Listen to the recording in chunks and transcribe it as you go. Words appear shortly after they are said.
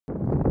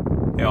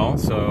Hey all,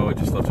 so I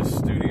just left a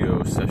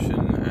studio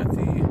session at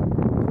the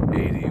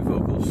 80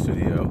 Vocal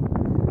Studio,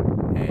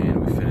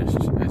 and we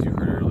finished, as you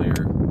heard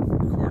earlier,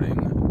 recording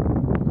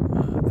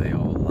They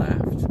All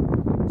Laughed.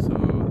 So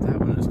that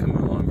one is coming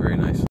along very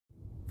nicely.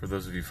 For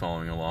those of you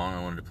following along,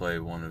 I wanted to play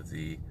one of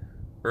the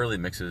early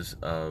mixes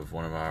of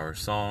one of our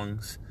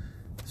songs.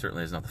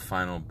 Certainly is not the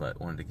final, but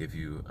wanted to give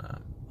you a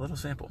little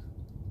sample.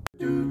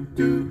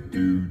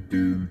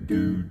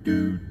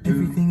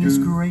 Everything is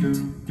great,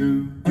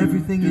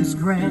 everything is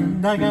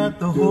grand. I got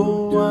the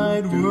whole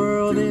wide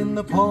world in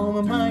the palm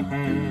of my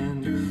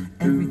hand.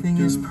 Everything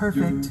is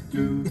perfect,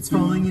 it's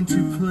falling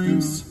into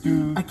place.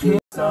 I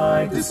can't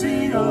decide to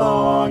sing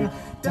along.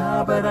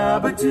 Da ba da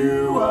ba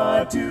do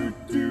ah do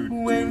do.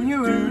 When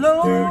you're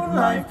alone,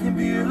 life can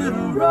be a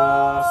little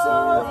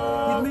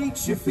rough. It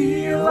makes you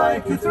feel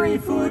like you're 3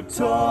 foot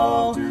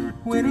tall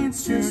when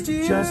it's just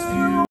you.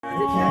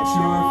 Catch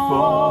your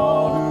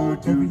fall.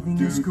 Everything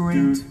is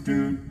great,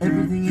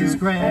 everything is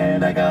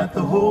grand. I got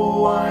the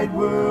whole wide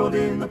world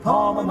in the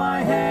palm of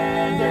my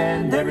hand,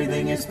 and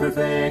everything is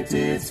perfect,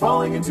 it's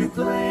falling into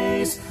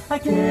place. I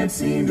can't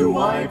seem to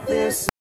wipe this